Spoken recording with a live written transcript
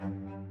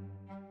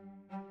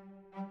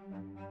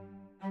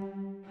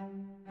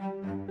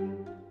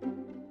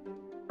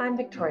I'm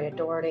Victoria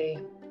Doherty,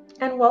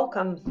 and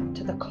welcome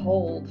to the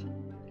Cold.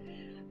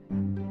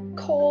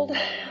 Cold,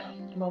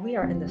 well, we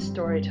are in the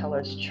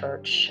Storytellers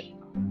Church,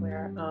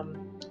 where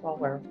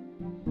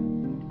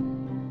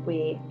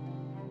we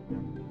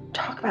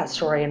talk about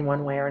story in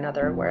one way or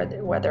another,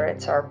 whether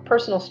it's our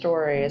personal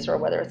stories or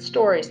whether it's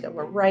stories that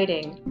we're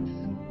writing,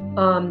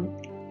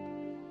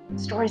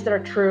 stories that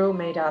are true,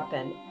 made up,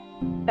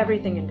 and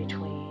everything in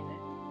between,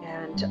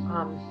 and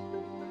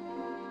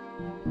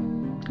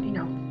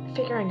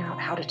figuring out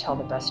how to tell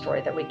the best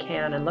story that we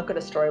can and look at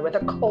a story with a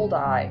cold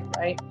eye,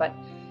 right? But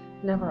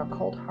never a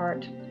cold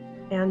heart.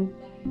 And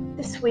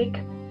this week,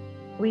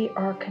 we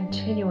are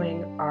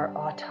continuing our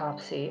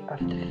autopsy of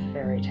the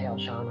fairy tale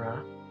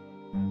genre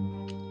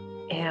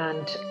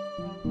and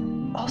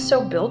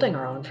also building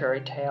our own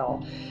fairy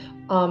tale,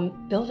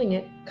 building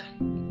it,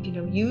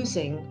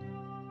 using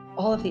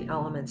all of the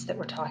elements that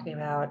we're talking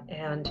about.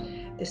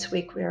 And this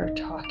week, we are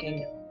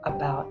talking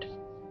about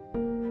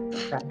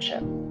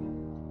friendship.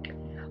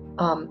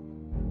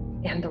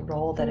 And the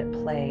role that it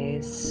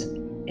plays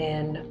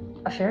in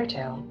a fairy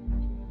tale.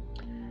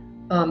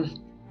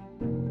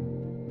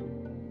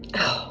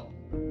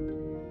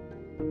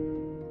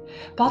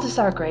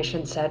 Balthasar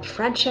Gracian said,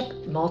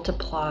 "Friendship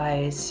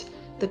multiplies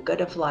the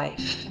good of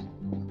life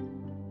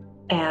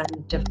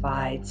and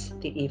divides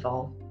the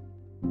evil."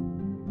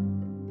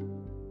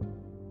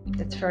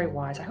 That's very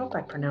wise. I hope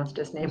I pronounced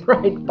his name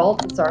right,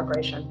 Balthasar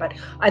Gracian. But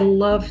I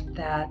love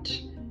that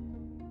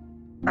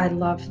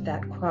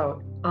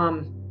quote.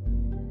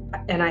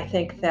 And I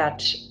think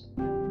that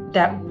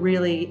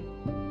really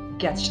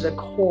gets to the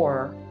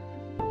core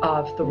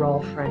of the role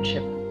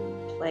friendship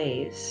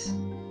plays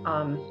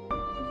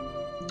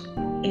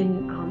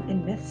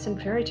in myths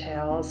and fairy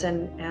tales,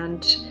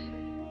 and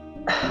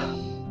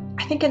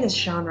I think in this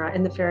genre,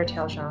 in the fairy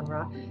tale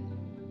genre,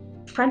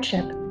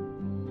 friendship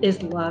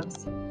is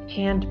love's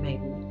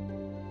handmaiden.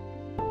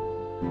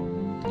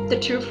 The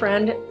true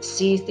friend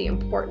sees the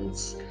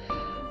importance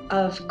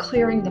of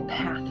clearing the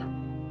path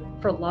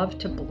for love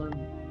to bloom.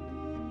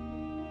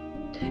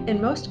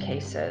 In most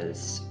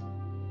cases,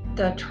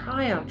 the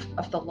triumph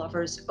of the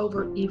lovers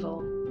over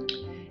evil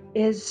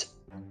is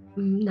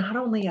not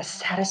only a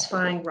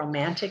satisfying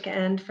romantic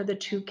end for the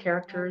two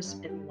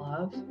characters in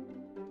love,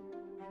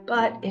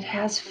 but it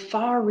has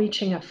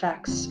far-reaching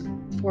effects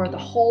for the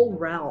whole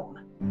realm.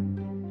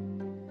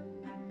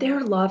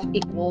 Their love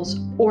equals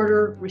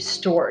order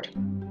restored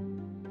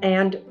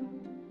and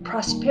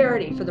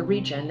prosperity for the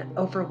region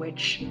over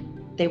which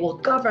they will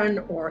govern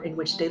or in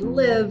which they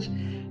live.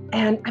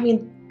 And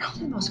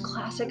probably the most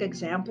classic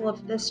example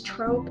of this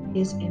trope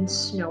is in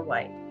Snow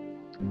White,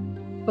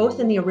 both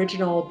in the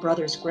original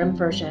Brothers Grimm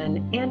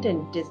version and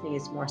in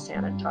Disney's more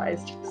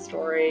sanitized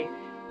story.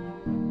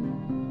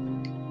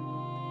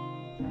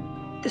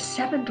 The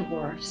 7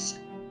 dwarfs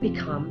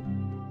become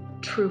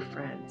true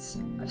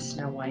friends of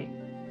Snow White.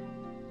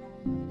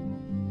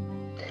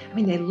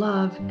 They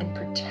love and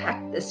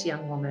protect this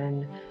young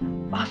woman,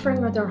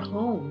 offering her their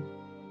home.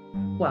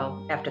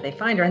 Well, after they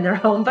find her in their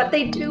home, but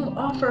they do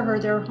offer her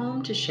their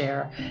home to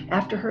share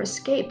after her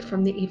escape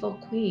from the evil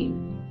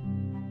queen.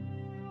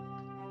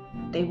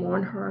 They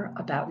warn her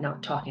about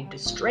not talking to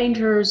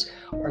strangers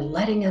or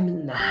letting them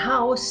in the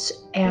house,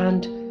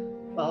 and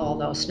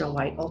although Snow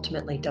White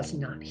ultimately does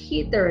not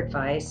heed their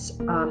advice,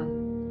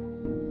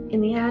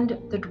 in the end,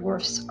 the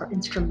dwarfs are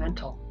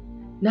instrumental,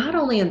 not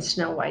only in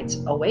Snow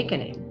White's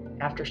awakening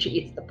after she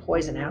eats the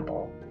poison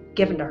apple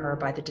given to her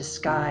by the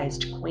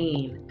disguised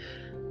queen,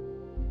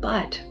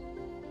 but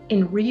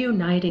in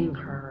reuniting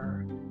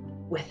her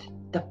with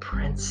the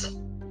prince.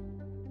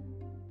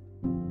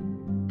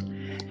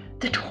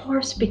 The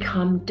dwarves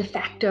become de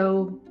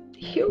facto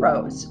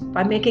heroes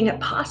by making it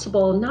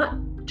possible not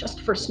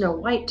just for Snow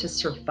White to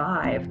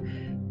survive,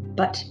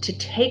 but to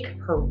take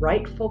her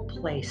rightful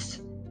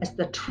place as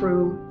the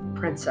true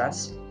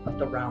princess of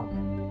the realm.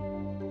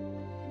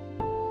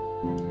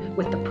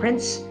 With the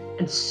prince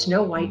and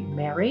Snow White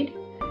married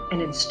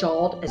and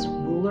installed as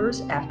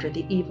rulers after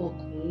the evil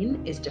queen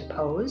is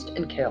deposed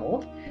and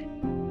killed,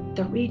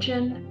 the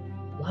region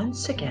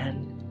once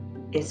again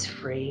is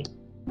free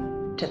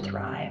to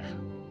thrive.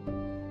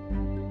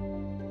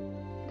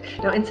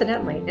 Now,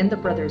 incidentally, in the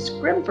Brothers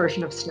Grimm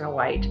version of Snow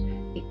White,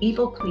 the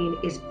evil queen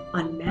is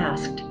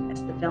unmasked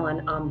as the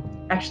villain,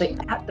 actually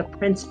at the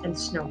prince and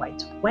Snow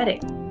White's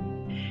wedding.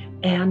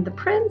 And the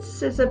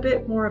prince is a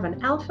bit more of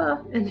an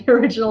alpha in the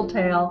original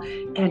tale,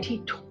 and he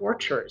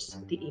tortures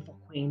the evil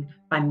queen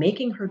by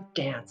making her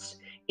dance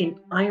in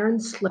iron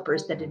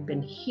slippers that had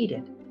been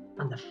heated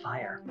on the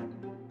fire.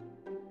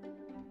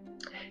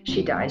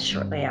 She dies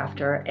shortly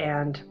after,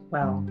 and,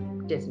 well,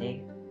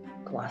 Disney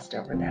glossed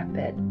over that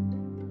bit.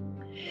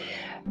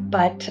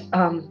 But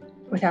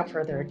without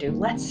further ado,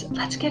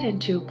 let's get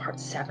into part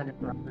 7 of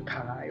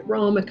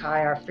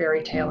Romakai, our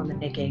fairy tale in the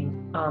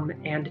making.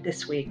 And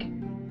this week,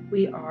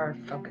 we are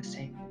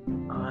focusing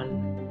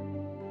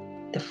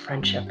on the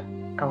friendship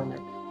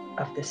element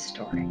of this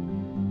story.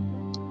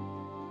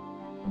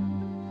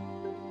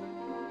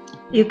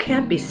 "You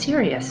can't be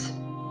serious,"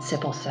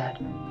 Sybil said.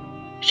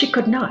 She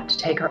could not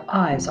take her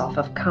eyes off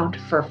of Count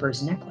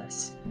Furfur's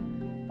necklace,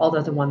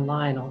 although the one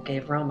Lionel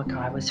gave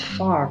Romakai was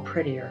far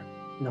prettier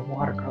in the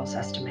water girl's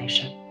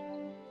estimation.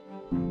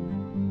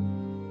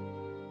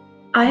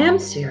 I am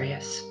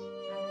serious.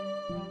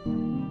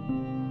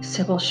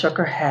 Sybil shook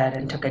her head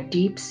and took a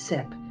deep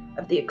sip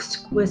of the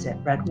exquisite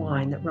red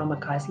wine that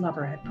Romakai's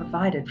lover had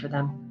provided for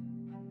them.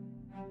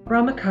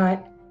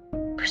 Romakai,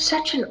 for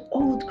such an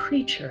old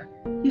creature,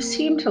 you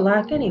seem to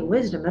lack any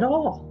wisdom at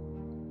all.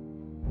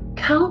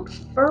 Count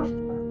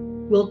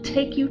Furfur will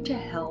take you to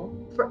hell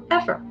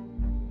forever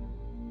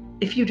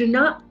if you do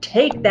not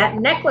take that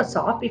necklace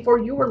off before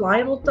you or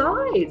Lionel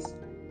dies.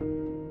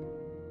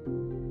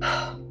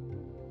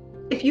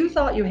 If you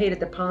thought you hated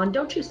the pond,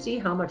 don't you see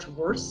how much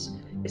worse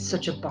is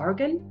such a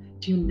bargain?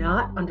 Do you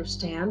not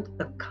understand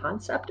the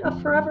concept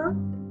of forever?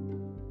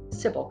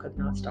 Sybil could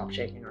not stop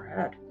shaking her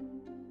head.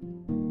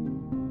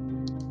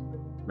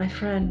 My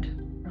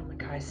friend,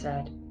 Romakai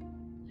said,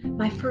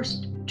 my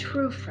first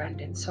true friend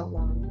in so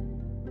long.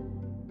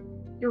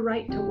 You're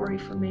right to worry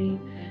for me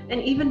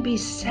and even be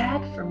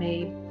sad for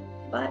me,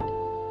 but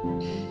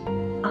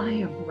I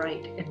am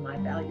right in my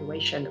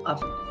valuation of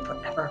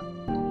forever.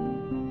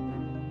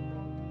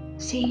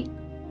 See,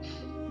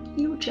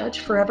 you judge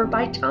forever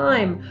by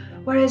time,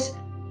 whereas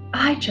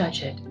I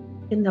judge it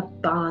in the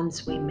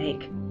bonds we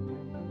make.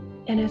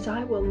 And as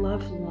I will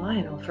love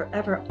Lionel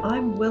forever,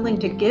 I'm willing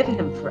to give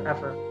him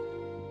forever.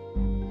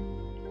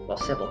 Well,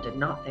 Sybil did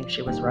not think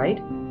she was right.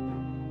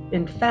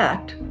 In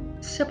fact,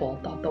 Sybil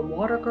thought the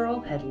water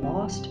girl had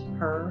lost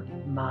her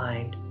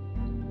mind.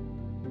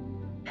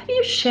 Have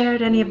you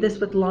shared any of this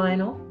with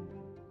Lionel?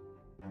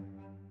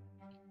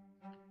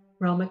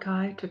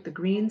 Romakai took the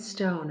green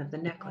stone of the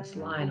necklace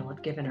Lionel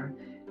had given her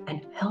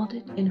and held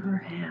it in her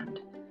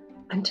hand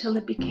until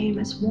it became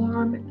as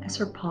warm as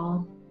her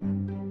palm.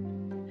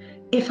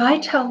 If I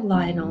tell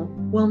Lionel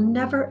we'll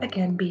never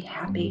again be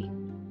happy,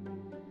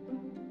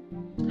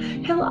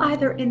 he'll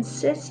either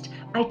insist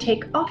I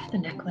take off the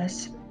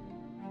necklace,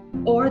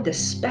 or the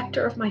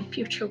specter of my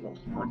future will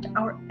haunt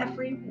our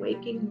every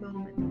waking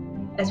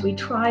moment as we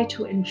try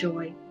to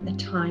enjoy the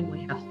time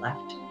we have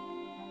left.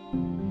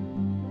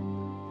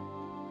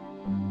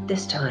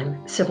 This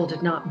time, Sybil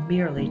did not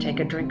merely take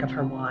a drink of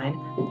her wine,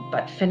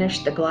 but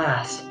finished the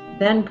glass,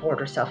 then poured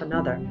herself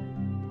another.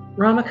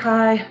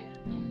 Romakai,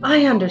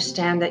 I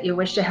understand that you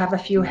wish to have a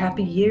few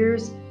happy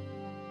years,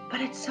 but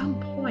at some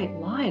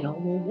point Lionel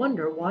will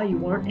wonder why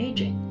you aren't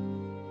aging.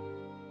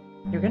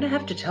 You're going to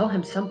have to tell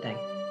him something.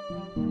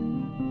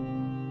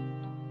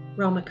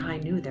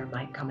 Romakai knew there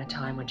might come a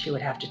time when she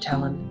would have to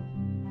tell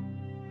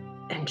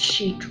him, and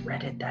she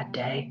dreaded that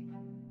day.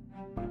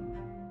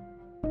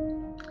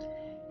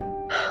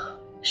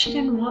 She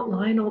didn't want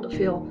Lionel to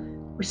feel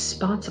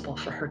responsible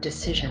for her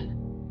decision.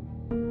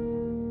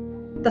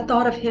 The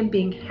thought of him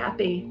being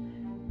happy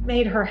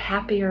made her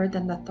happier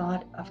than the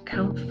thought of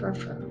Count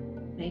Furfur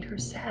made her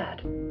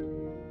sad.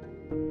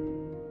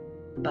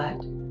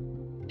 But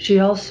she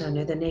also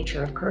knew the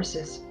nature of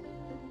curses.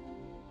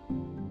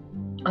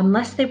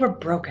 Unless they were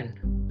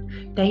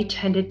broken, they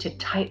tended to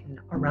tighten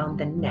around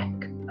the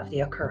neck of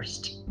the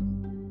accursed.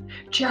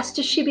 Just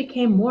as she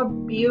became more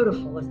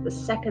beautiful as the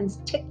seconds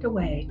ticked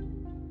away,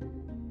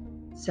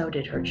 so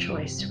did her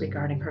choice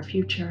regarding her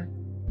future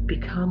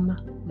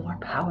become more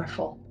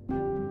powerful.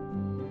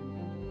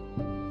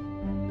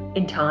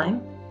 In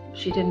time,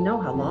 she didn't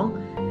know how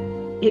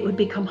long, it would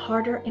become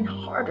harder and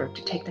harder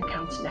to take the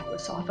Count's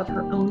necklace off of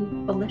her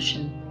own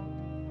volition.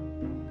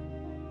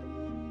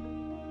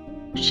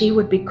 She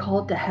would be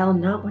called to hell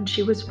not when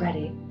she was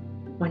ready,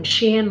 when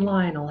she and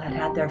Lionel had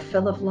had their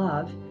fill of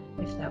love,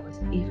 if that was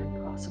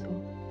even possible,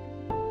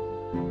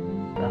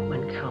 but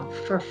when Count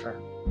Furfur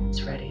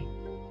was ready.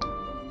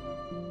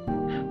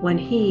 When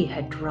he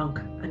had drunk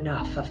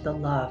enough of the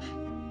love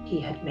he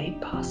had made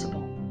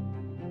possible.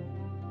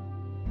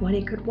 When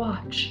he could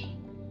watch,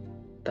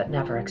 but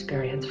never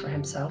experience for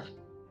himself.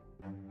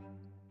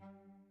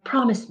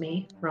 Promise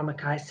me,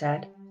 Romakai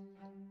said.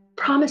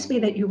 Promise me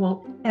that you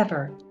won't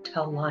ever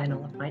tell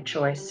Lionel of my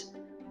choice.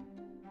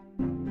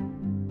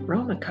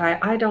 Romakai,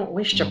 I don't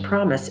wish to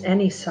promise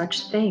any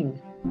such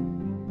thing.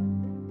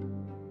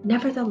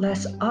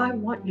 Nevertheless, I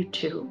want you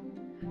to.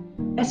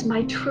 As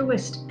my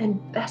truest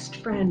and best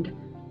friend,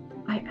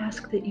 I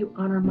ask that you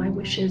honor my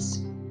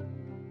wishes.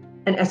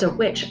 And as a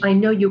witch, I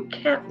know you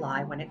can't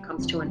lie when it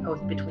comes to an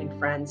oath between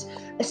friends,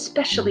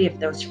 especially if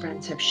those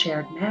friends have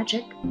shared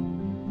magic.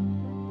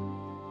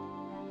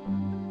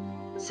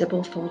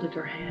 Sybil folded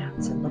her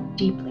hands and looked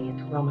deeply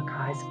into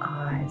Romakai's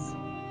eyes.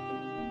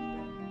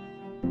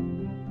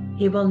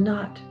 He will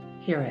not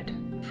hear it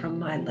from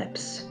my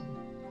lips.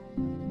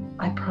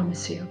 I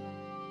promise you.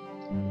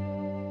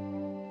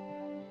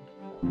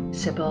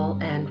 Sybil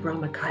and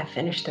Romakai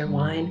finished their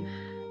wine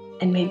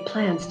and made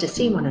plans to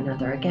see one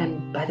another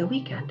again by the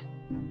weekend.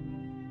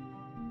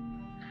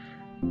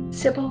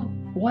 Sybil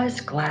was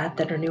glad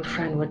that her new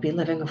friend would be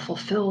living a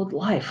fulfilled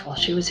life while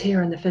she was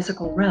here in the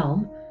physical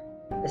realm,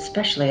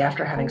 especially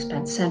after having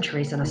spent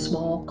centuries in a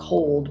small,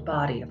 cold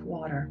body of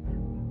water.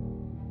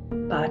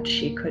 But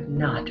she could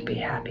not be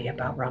happy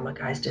about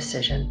Romakai's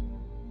decision.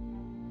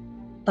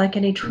 Like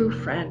any true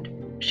friend,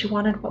 she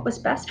wanted what was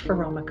best for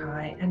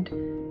Romakai and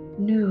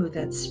knew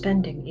that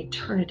spending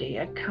eternity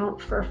at Count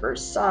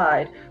Furfur's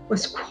side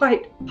was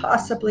quite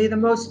possibly the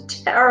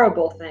most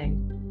terrible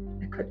thing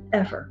that could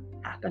ever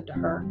happen to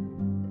her.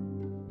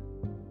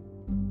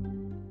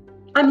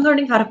 "I'm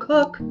learning how to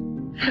cook,"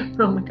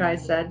 Romakai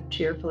said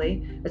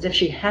cheerfully, as if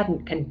she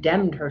hadn't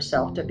condemned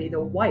herself to be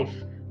the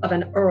wife of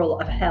an Earl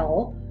of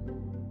Hell.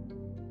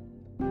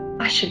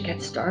 "I should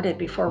get started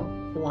before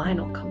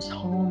Lionel comes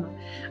home.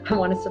 I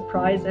want to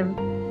surprise him.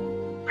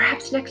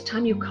 Perhaps next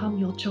time you come,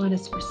 you'll join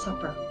us for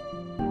supper."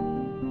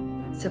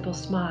 Sybil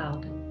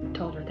smiled and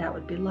told her that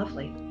would be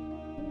lovely.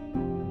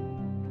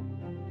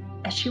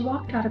 As she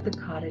walked out of the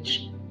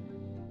cottage,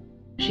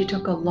 she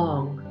took a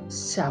long,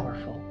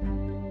 sorrowful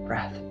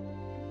breath.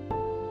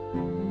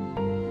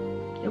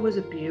 It was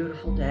a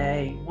beautiful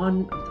day,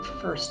 one of the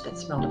first that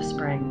smelled of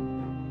spring.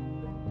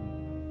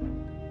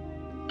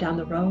 Down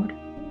the road,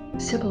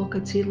 Sybil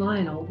could see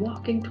Lionel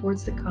walking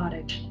towards the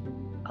cottage,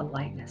 a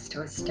lightness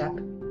to his step,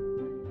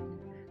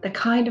 the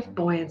kind of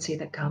buoyancy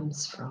that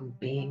comes from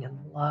being in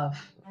love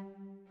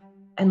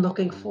and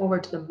looking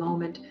forward to the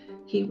moment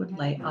he would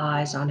lay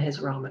eyes on his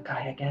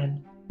Romakai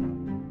again,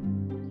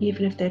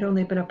 even if they'd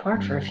only been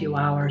apart for a few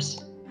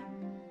hours.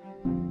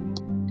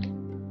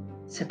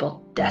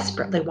 Sybil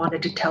desperately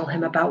wanted to tell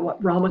him about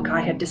what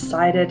Romakai had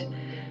decided,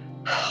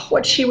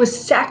 what she was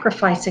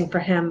sacrificing for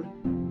him.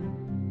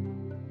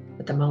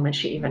 But the moment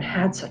she even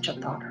had such a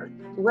thought, her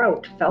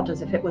throat felt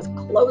as if it was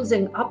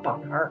closing up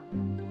on her.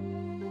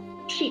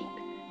 She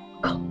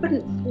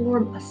couldn't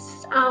form a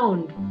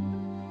sound,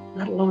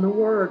 let alone a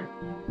word.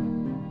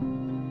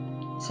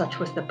 Such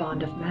was the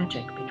bond of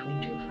magic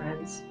between two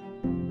friends,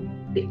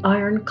 the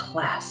iron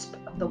clasp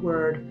of the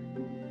word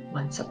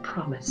once a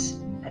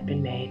promise had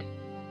been made.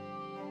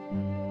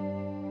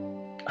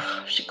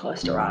 She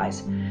closed her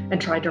eyes and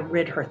tried to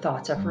rid her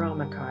thoughts of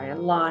Romakai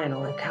and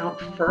Lionel and Count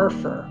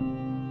Furfur.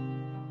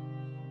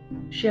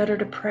 She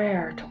uttered a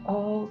prayer to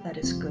all that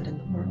is good in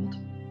the world.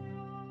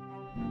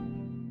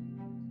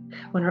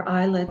 When her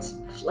eyelids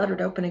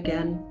fluttered open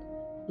again,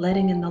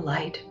 letting in the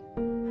light,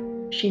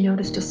 she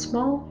noticed a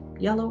small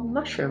yellow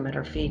mushroom at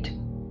her feet.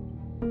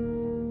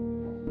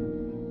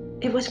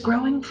 It was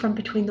growing from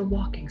between the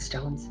walking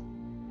stones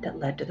that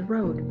led to the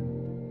road.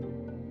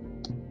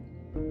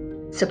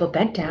 Sybil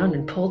bent down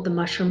and pulled the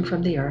mushroom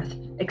from the earth,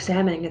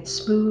 examining its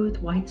smooth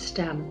white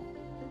stem,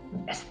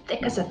 as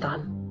thick as a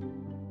thumb.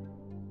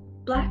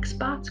 Black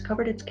spots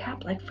covered its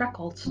cap like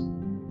freckles.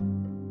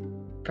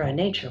 For a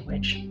nature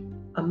witch,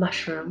 a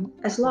mushroom,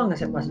 as long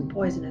as it wasn't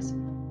poisonous,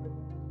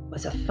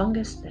 was a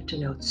fungus that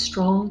denotes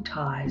strong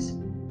ties,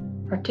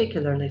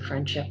 particularly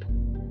friendship.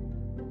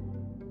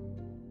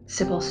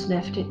 Sybil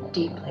sniffed it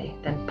deeply,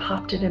 then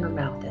popped it in her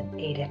mouth and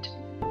ate it,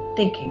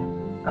 thinking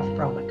of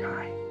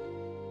Romakai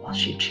while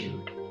she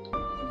chewed.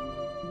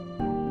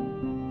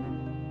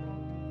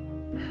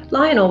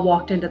 Lionel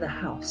walked into the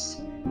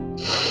house,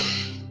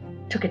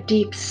 took a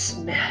deep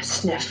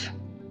sniff.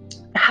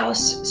 The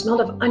house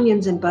smelled of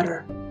onions and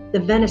butter, the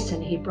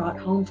venison he brought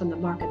home from the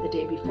market the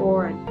day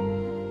before,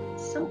 and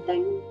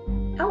something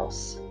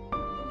else.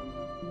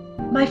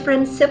 "My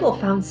friend Sybil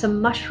found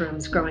some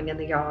mushrooms growing in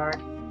the yard."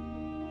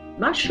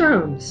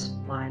 "Mushrooms?"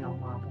 Lionel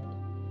marveled.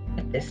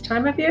 "At this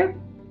time of year?"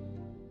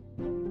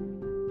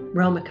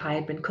 Romakai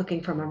had been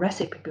cooking from a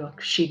recipe book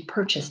she'd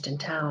purchased in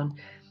town,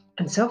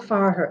 and so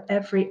far her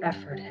every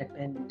effort had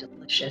been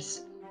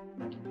delicious.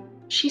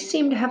 She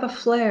seemed to have a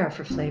flair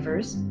for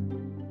flavors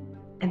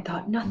and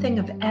thought nothing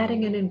of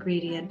adding an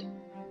ingredient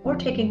or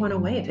taking one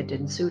away if it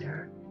didn't suit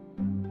her.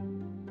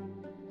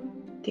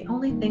 The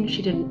only thing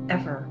she didn't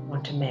ever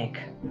want to make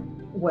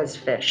was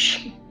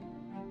fish.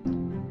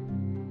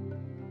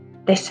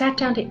 They sat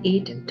down to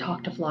eat and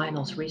talked of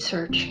Lionel's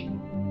research,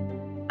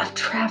 of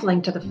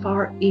traveling to the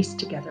Far East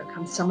together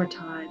come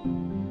summertime,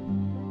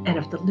 and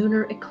of the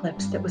lunar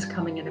eclipse that was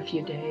coming in a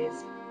few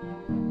days.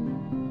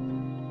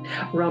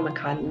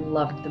 Romakai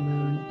loved the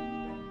moon.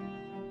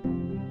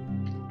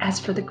 As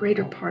for the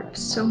greater part of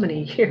so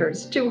many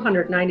years,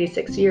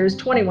 296 years,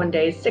 21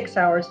 days, 6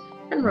 hours,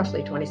 and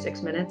roughly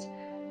 26 minutes,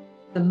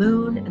 the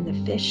moon and the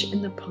fish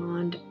in the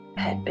pond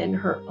had been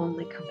her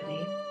only company,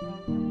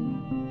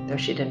 though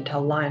she didn't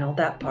tell Lionel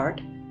that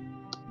part.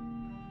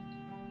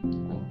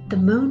 "The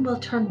moon will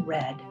turn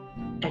red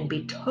and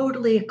be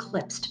totally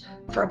eclipsed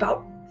for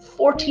about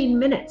 14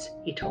 minutes,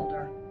 he told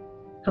her,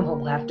 "and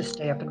we'll have to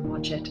stay up and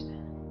watch it."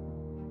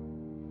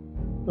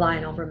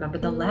 Lionel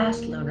remembered the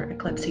last lunar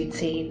eclipse he'd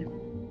seen.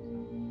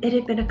 It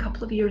had been a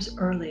couple of years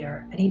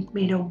earlier, and he'd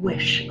made a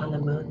wish on the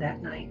moon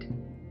that night.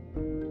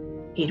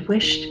 He'd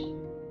wished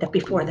that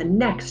before the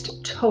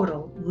next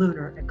total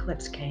lunar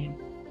eclipse came,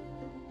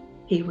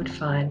 he would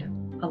find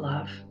a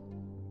love,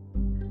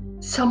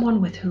 someone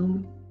with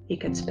whom he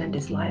could spend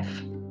his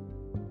life.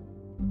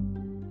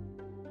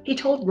 He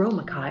told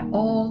Romakai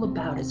all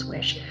about his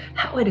wish,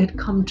 how it had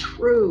come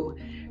true,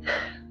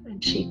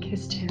 and she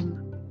kissed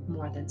him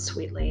more than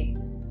sweetly,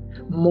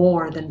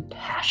 more than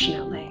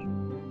passionately.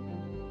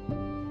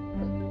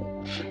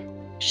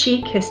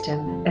 She kissed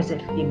him as if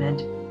he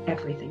meant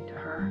everything to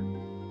her.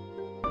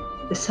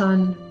 The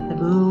sun, the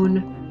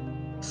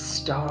moon, the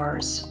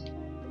stars.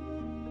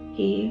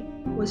 He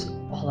was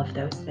all of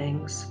those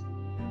things.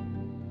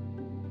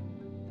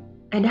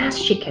 And as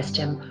she kissed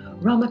him,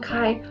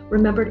 Romakai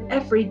remembered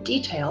every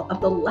detail of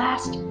the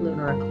last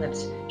lunar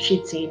eclipse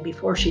she'd seen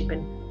before she'd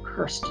been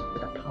cursed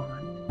with a pond.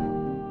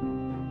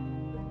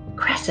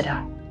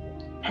 Cressida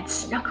had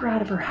snuck her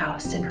out of her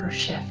house in her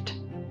shift.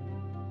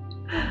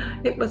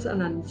 It was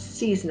an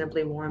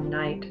unseasonably warm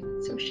night,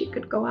 so she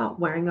could go out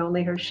wearing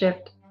only her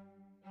shift.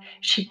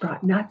 She'd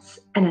brought nuts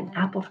and an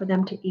apple for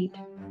them to eat,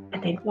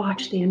 and they'd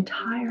watch the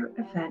entire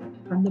event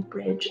from the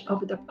bridge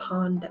over the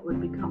pond that would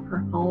become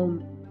her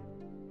home,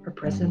 her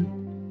prison.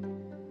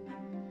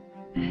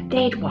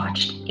 They'd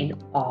watched in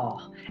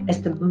awe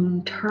as the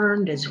moon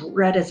turned as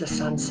red as a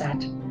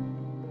sunset,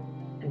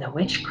 and the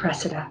witch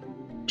Cressida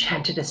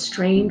chanted a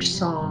strange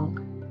song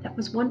that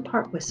was one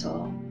part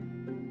whistle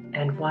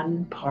and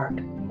one part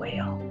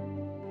wail.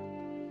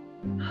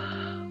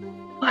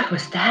 What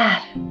was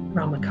that?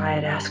 Romakai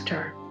had asked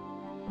her.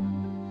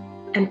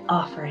 An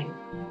offering,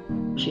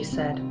 she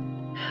said.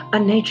 A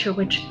nature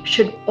witch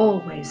should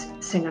always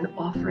sing an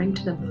offering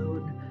to the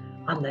moon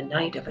on the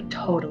night of a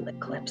total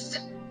eclipse.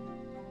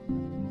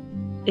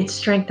 It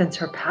strengthens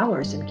her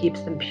powers and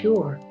keeps them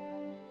pure.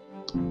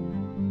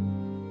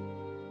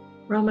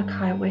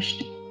 Romakai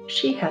wished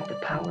she had the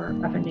power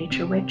of a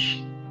nature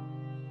witch.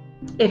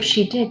 If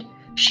she did,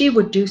 she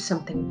would do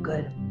something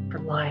good for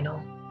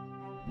Lionel.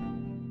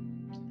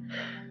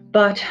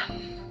 But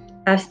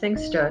as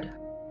things stood,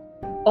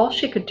 all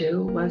she could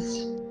do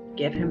was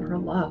give him her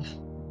love.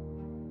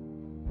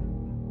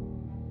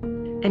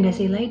 And as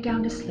he lay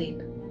down to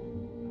sleep,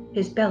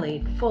 his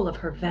belly full of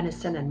her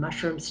venison and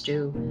mushroom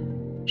stew,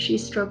 she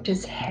stroked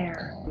his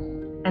hair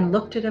and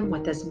looked at him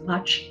with as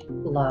much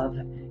love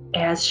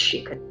as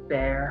she could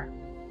bear.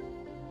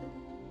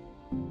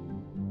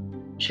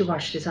 She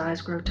watched his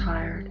eyes grow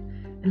tired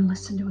and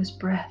listened to his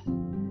breath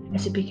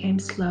as it became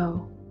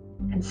slow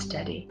and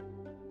steady.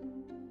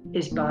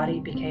 His body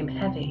became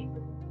heavy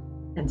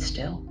and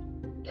still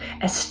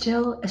as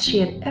she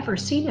had ever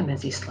seen him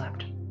as he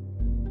slept.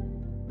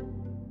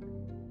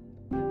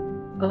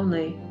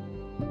 Only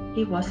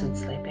he wasn't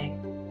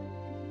sleeping.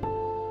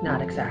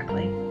 Not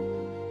exactly.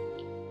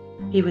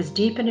 He was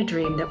deep in a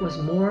dream that was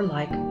more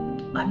like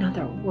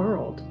another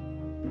world,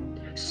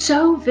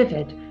 so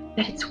vivid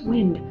that its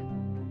wind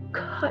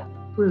cut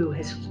through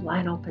his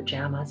flannel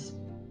pajamas.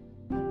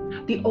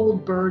 The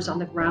old burrs on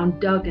the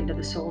ground dug into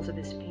the soles of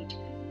his feet,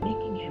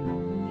 making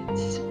him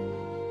wince.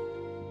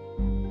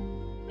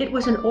 It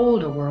was an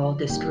older world,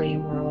 this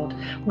dream world,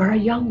 where a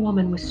young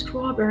woman with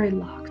strawberry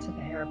locks of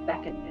hair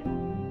beckoned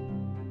him.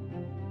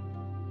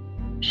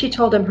 She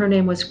told him her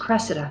name was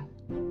Cressida,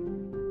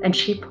 and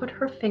she put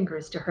her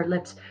fingers to her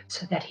lips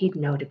so that he'd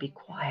know to be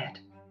quiet.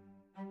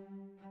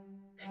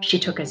 She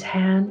took his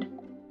hand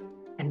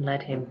and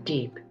led him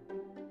deep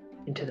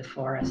into the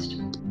forest.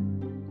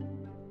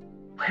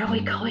 Where are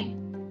we going?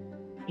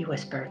 He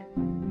whispered.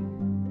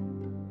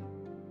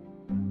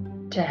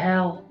 To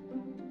hell.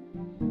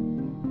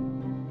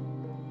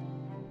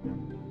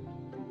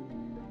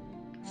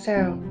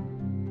 So,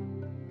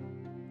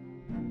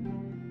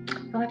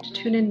 you'll have to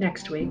tune in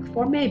next week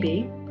for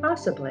maybe,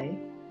 possibly,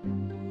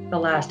 the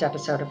last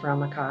episode of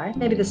Romakai,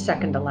 maybe the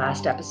second to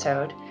last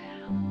episode.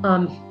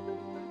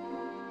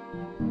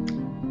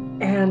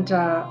 And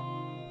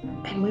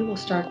we will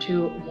start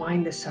to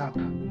wind this up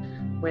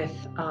with,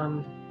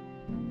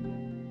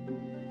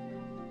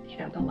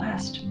 the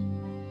last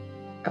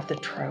of the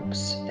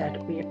tropes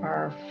that we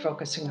are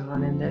focusing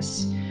on in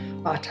this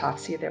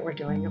autopsy that we're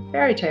doing of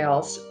fairy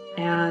tales.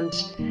 And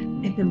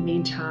in the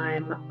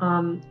meantime,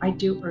 I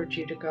do urge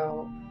you to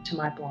go to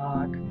my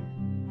blog,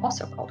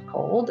 also called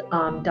Cold,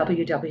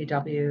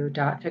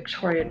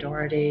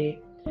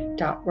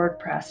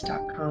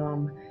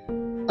 www.victoriadoherty.wordpress.com.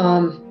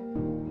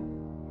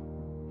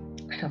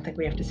 I don't think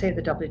we have to say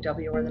the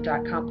www or the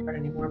 .com part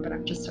anymore, but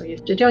I'm just so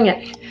used to doing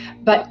it.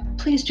 But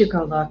please do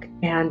go look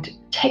and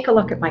take a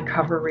look at my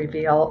cover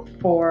reveal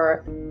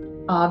for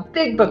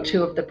big book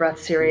 2 of the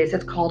Breath series.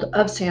 It's called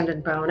Of Sand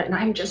and Bone, and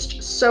I'm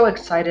just so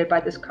excited by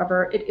this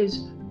cover. It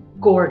is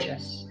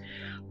gorgeous,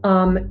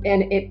 and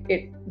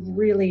it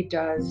really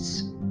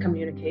does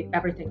communicate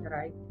everything that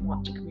I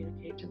want to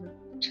communicate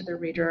to the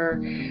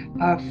reader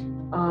of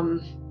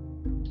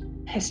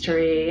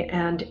history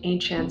and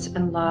ancients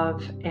and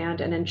love and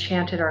an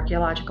enchanted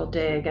archaeological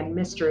dig and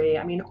mystery.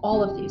 I mean,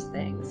 all of these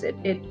things.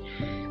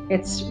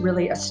 It's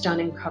really a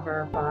stunning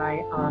cover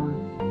by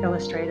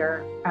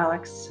illustrator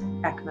Alex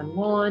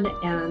Ekman-Lawn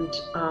and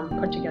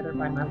put together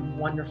by my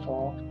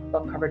wonderful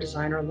book cover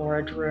designer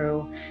Laura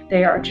Drew.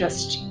 They are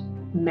just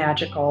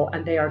magical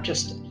and they are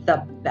just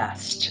the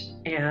best.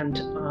 And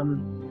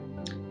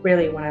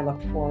really, when I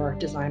look for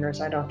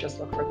designers, I don't just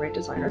look for great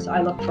designers. I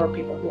look for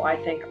people who I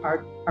think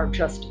are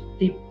just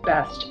the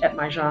best at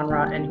my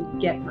genre and who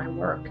get my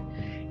work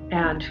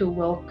and who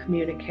will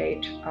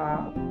communicate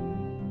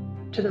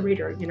to the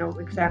reader,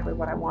 exactly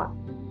what I want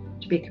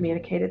to be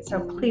communicated. So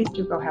please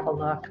do go have a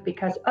look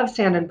because Of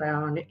Sand and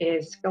Bone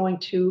is going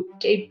to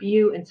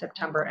debut in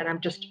September, and I'm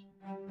just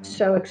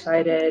so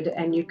excited.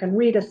 And you can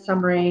read a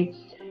summary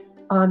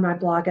on my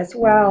blog as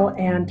well,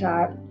 and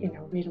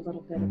read a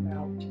little bit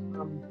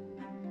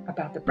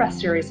about the breast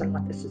series and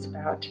what this is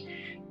about.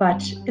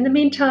 But in the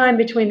meantime,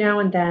 between now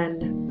and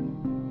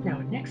then, now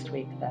next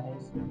week, that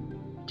is,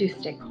 do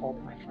stay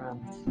cold, my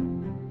friends.